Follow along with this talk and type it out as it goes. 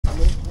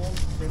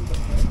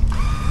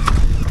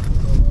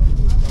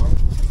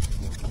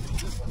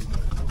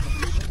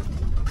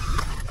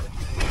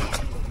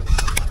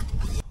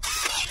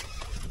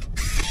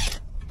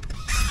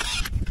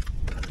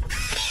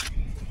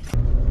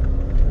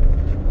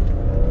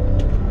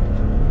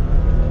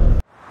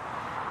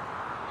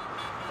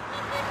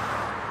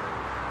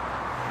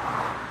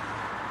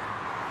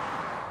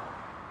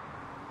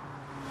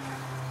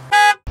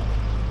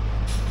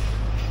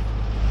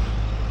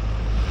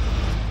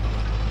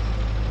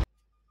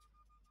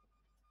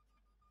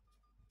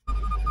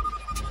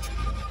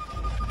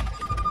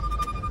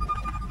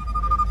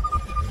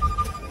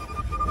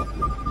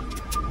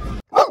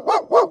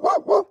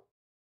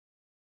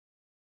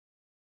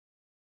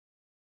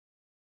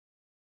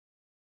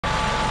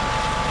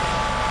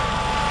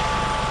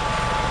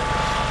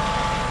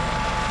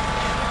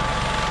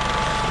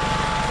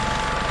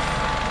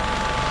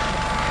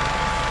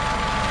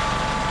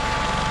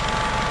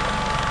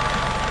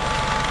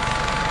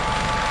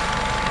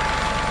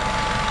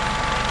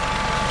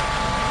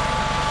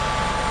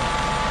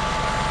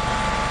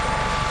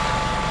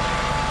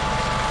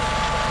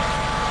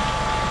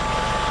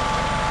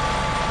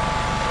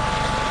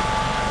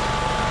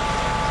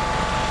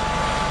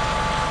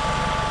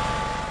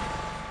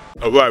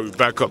All right, we're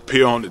back up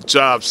here on the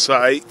job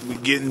site. We're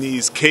getting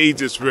these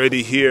cages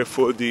ready here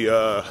for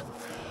the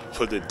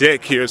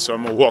deck here. So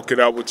I'm gonna walk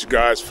it out with you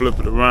guys, flip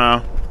it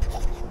around.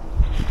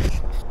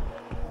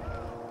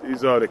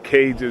 These are the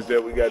cages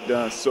that we got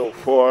done so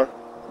far.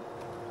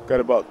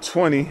 Got about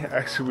 20.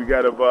 Actually, we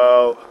got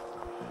about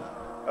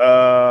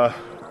a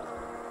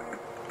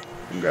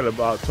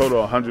total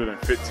of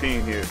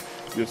 115 here.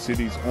 You'll see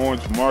these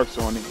orange marks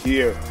on it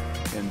here,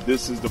 and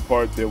this is the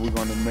part that we're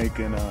going to make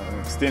an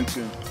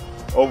extension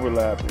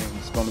overlap, and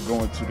it's going to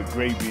go into the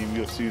gray beam.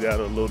 You'll see that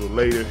a little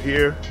later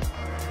here.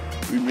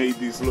 We made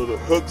these little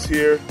hooks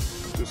here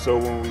just so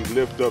when we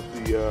lift up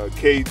the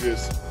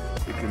cages,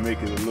 it can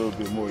make it a little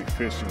bit more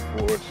efficient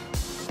for us.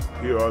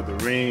 Here are the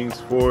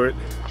rings for it.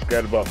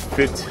 Got about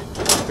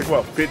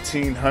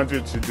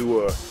 1,500 to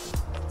do a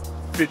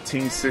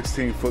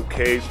 16 foot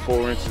cage,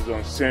 4 inches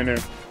on center.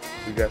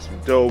 We got some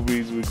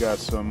Dobies, we got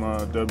some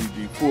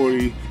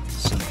WD-40,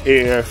 some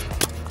air.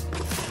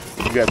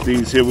 We got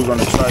these here. We're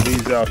gonna try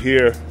these out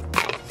here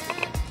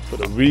for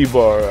the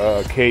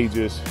rebar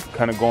cages.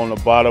 Kind of go on the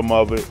bottom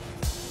of it,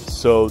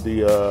 so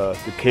the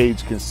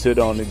cage can sit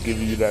on it,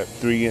 give you that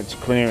 3-inch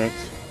clearance.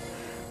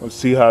 We'll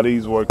see how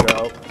these work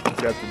out.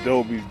 Got the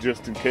Dobies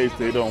just in case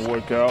they don't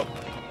work out.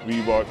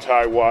 Rebar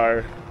tie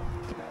wire.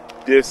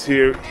 This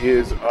here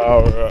is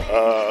our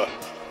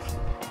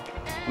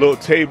little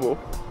table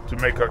to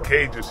make our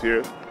cages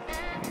here.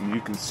 And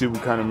you can see we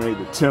kind of made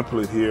the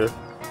template here.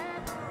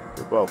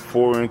 About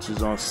 4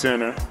 inches on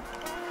center.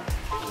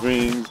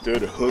 Rings, they're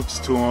the hooks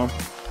to them.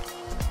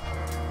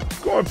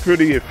 Going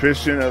pretty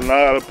efficient. A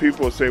lot of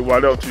people say, why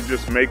don't you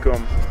just make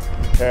them,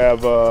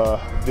 have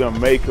them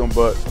make them,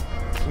 but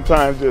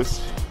sometimes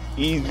it's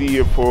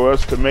easier for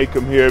us to make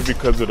them here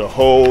because of the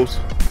holes.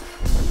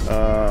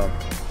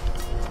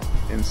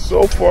 And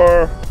so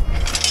far,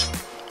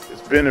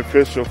 it's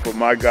beneficial for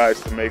my guys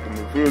to make them.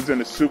 If we was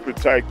in a super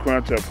tight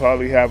crunch, I'd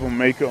probably have them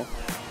make them.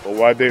 But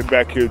while they're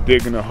back here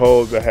digging the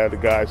holes, I had the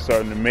guys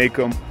starting to make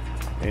them,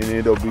 and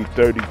it'll be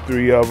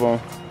 33 of them.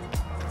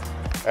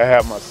 I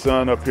have my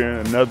son up here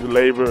and another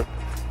labor.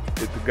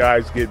 If the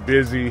guys get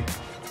busy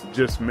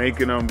just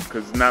making them,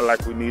 because it's not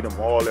like we need them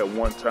all at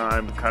one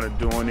time, we're kind of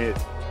doing it,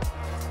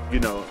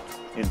 you know,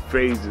 in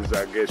phases,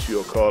 I guess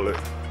you'll call it.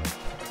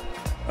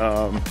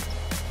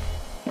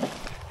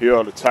 Here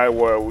are the tie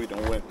wire we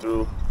done went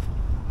through.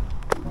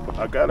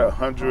 I got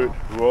 100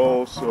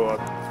 rolls, so I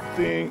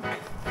think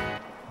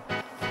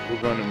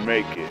we're gonna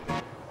make it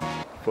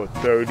for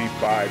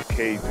 35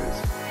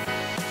 cages.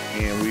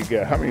 And we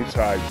got, how many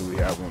ties do we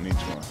have on each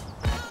one?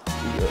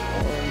 We got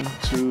 1,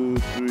 2,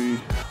 3,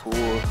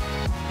 4,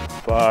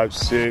 5,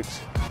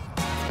 6.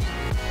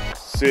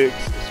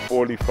 6 is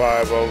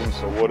 45 of them,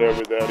 so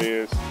whatever that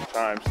is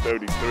times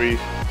 33.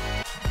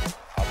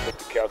 I'll put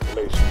the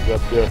calculations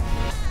up there.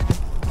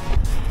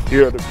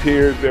 Here are the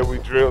piers that we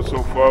drilled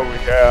so far. We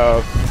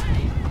have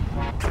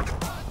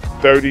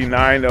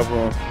 39 of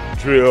them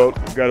drilled.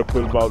 We got to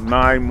put about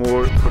 9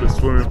 more for the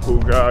swimming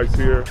pool guys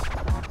here.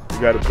 We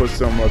got to put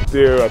some up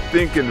there. I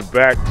think in the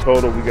back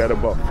total we got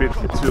about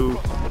 52.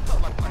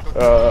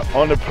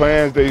 On the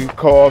plans they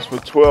calls for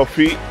 12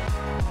 feet,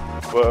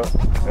 but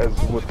as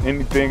with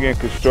anything in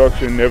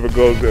construction, never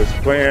goes as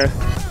planned.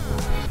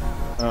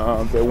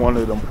 They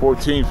wanted them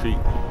 14 feet.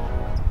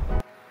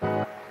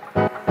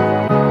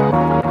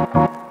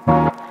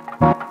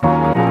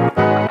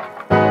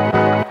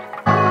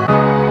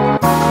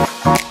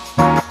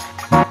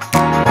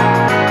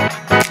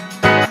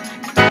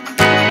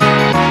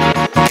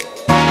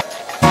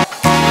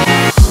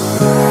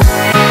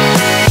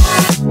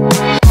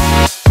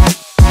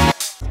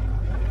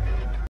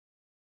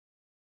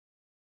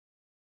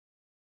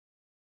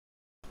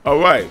 All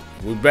right,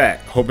 we're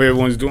back. Hope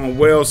everyone's doing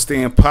well,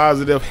 staying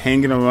positive,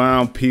 hanging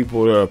around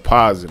people that are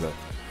positive.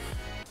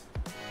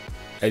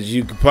 As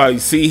you can probably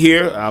see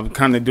here, I'm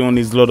kind of doing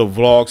these little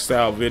vlog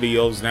style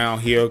videos now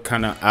here,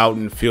 kind of out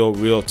in the field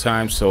real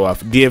time. So I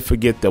did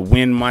forget the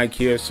wind mic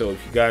here. So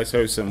if you guys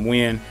heard some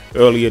wind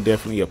earlier,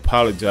 definitely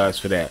apologize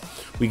for that.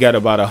 We got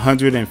about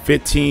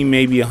 115,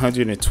 maybe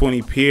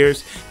 120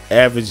 piers.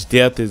 Average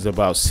depth is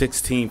about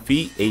 16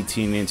 feet,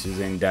 18 inches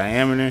in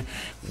diameter.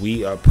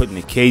 We are putting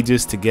the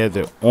cages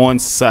together on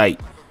site.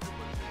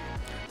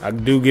 I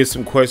do get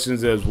some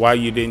questions as why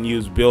you didn't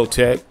use Build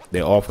Tech.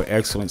 They offer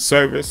excellent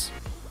service.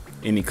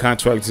 Any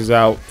contractors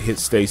out, hit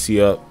Stacy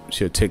up.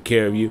 She'll take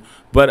care of you.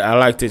 But I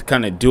like to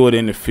kind of do it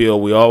in the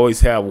field. We always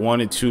have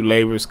 1 or 2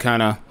 laborers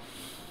kind of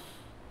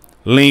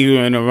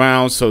lingering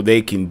around so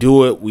they can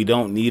do it. We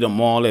don't need them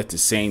all at the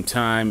same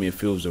time.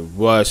 If it was a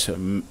rush,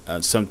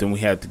 something we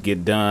had to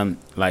get done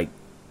like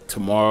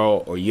tomorrow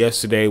or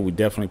yesterday, we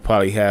definitely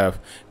probably have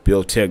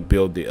Build Tech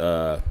build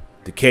the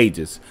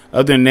cages.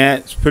 Other than that,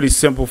 it's pretty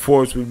simple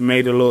for us. We've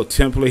made a little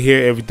template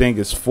here. Everything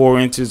is 4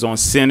 inches on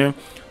center.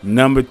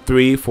 Number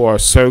 3 for our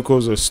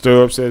circles or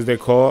stirrups as they're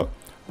called.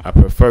 I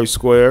prefer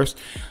squares.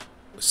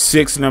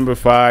 6 number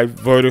 5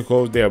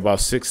 verticals. They're about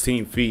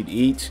 16 feet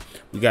each.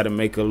 We got to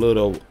make a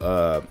little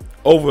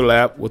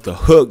overlap with a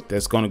hook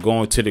that's going to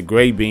go into the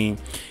gray beam,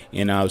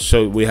 and I'll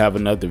show you. We have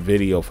another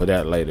video for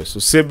that later. So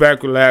sit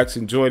back, relax,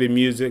 enjoy the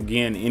music.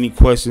 Again, any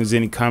questions,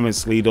 any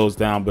comments, leave those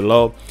down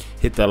below.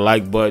 Hit the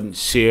like button,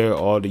 share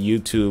all the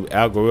YouTube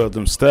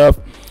algorithm stuff.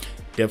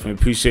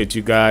 Definitely appreciate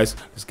you guys.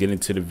 Let's get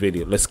into the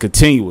video. Let's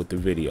continue with the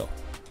video.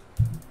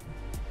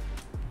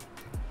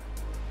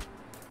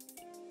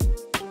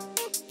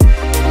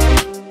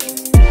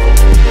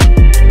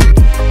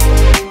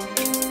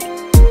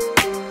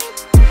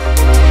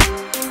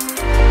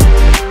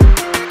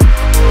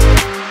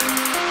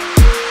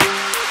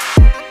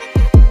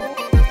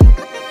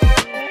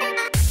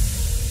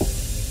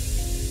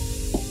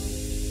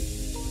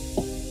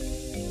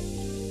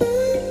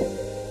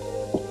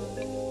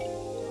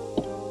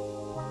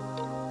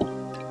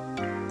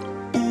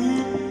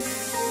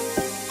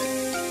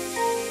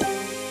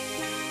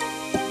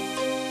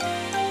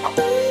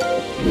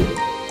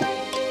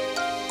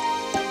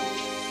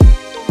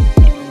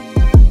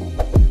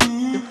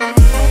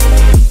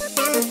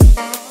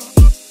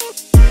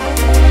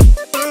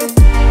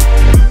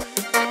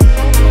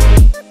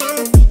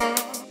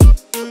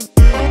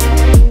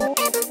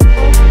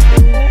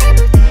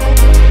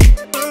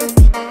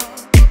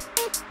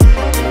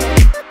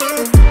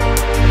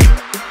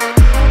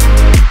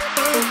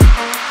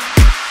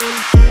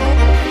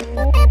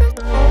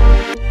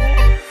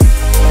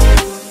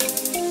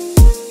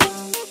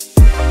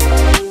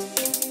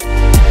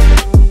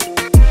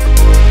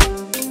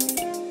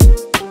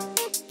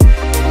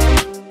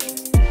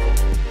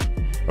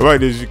 All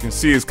right, as you can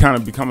see, it's kind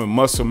of becoming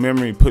muscle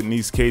memory putting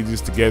these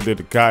cages together.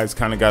 The guys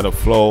kind of got a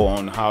flow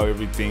on how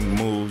everything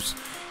moves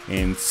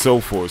and so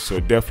forth. So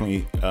it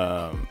definitely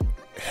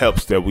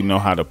helps that we know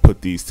how to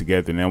put these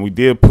together. Now we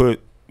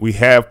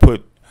have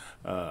put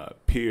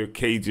pier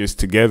cages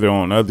together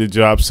on other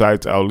job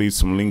sites. I'll leave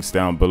some links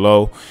down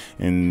below,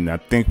 and I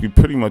think we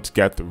pretty much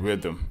got the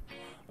rhythm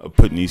of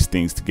putting these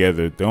things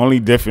together. The only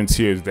difference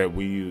here is that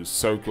we use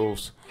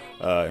circles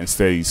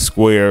instead of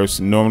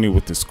squares. Normally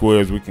with the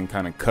squares we can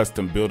kind of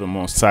custom build them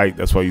on site.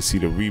 That's why you see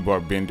the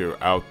rebar bender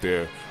out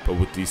there. But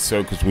with these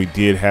circles, we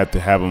did have to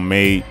have them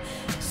made.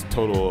 It's a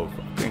total of,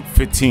 I think,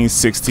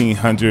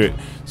 1600.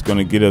 It's going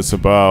to get us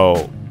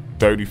about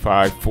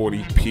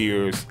 35-40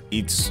 piers.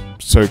 Each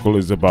circle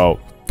is about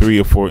 3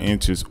 or 4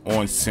 inches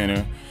on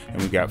center,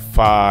 and we got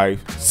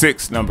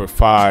 6 number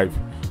 5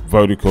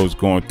 verticals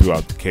going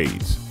throughout the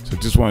cage. So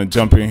just want to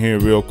jump in here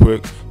real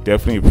quick.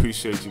 Definitely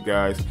appreciate you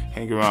guys.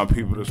 Hang around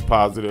people that's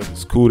positive.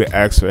 It's cool to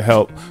ask for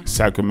help.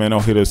 Sacramento,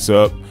 hit us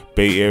up.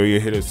 Bay Area,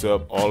 hit us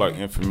up. All our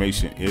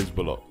information is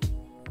below.